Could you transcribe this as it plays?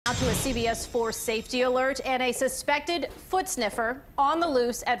Now to a CBS 4 safety alert and a suspected foot sniffer on the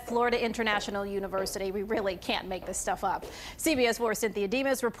loose at Florida International University. We really can't make this stuff up. CBS 4 Cynthia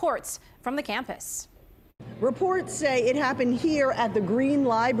Demas reports from the campus. Reports say it happened here at the Green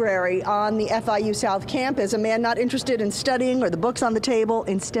Library on the FIU South campus. A man not interested in studying or the books on the table.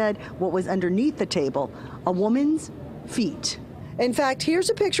 Instead, what was underneath the table? A woman's feet. In fact, here's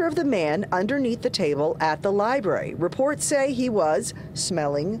a picture of the man underneath the table at the library. Reports say he was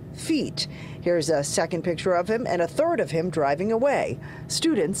smelling feet. Here's a second picture of him and a third of him driving away.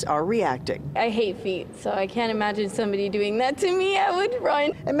 Students are reacting. I hate feet, so I can't imagine somebody doing that to me. I would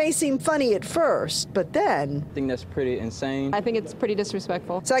run. It may seem funny at first, but then... I think that's pretty insane. I think it's pretty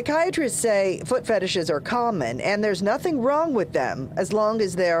disrespectful. Psychiatrists say foot fetishes are common, and there's nothing wrong with them as long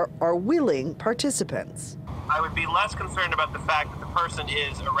as there are willing participants. I would be less concerned about the fact that the person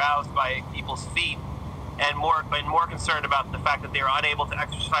is aroused by people's feet and more concerned about the fact that they are unable to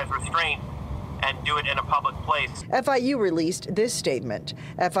exercise restraint and do it in a public place. FIU released this statement.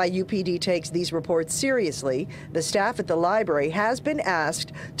 FIU PD takes these reports seriously. The staff at the library has been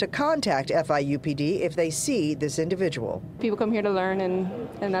asked to contact FIU PD if they see this individual. People come here to learn,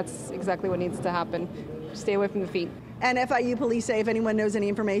 and that's exactly what needs to happen. Stay away from the feet. And FIU police say if anyone knows any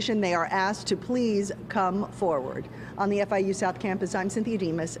information, they are asked to please come forward. On the FIU South campus, I'm Cynthia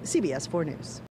Demas, CBS 4 News.